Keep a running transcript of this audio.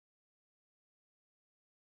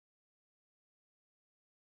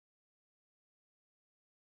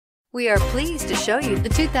We are pleased to show you the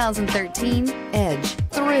 2013 Edge.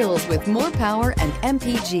 Thrills with more power and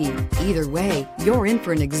MPG. Either way, you're in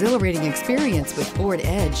for an exhilarating experience with Ford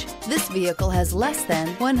Edge. This vehicle has less than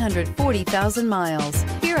 140,000 miles.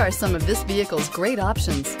 Here are some of this vehicle's great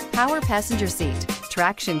options: power passenger seat,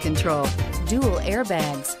 traction control, dual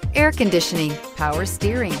airbags, air conditioning, power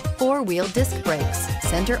steering, four-wheel disc brakes,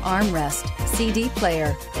 center armrest, CD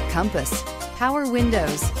player, compass, power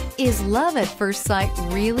windows. Is love at first sight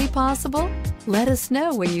really possible? Let us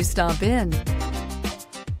know when you stop in.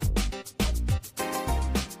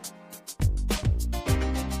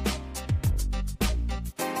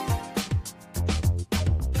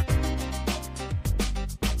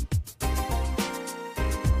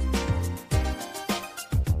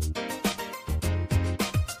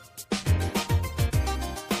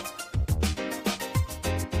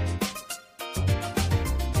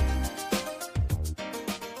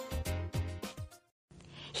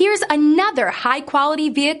 Here's another high-quality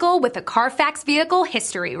vehicle with a Carfax Vehicle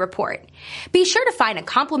History Report. Be sure to find a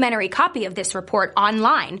complimentary copy of this report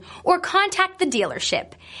online or contact the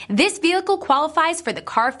dealership. This vehicle qualifies for the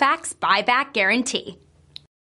Carfax Buyback Guarantee.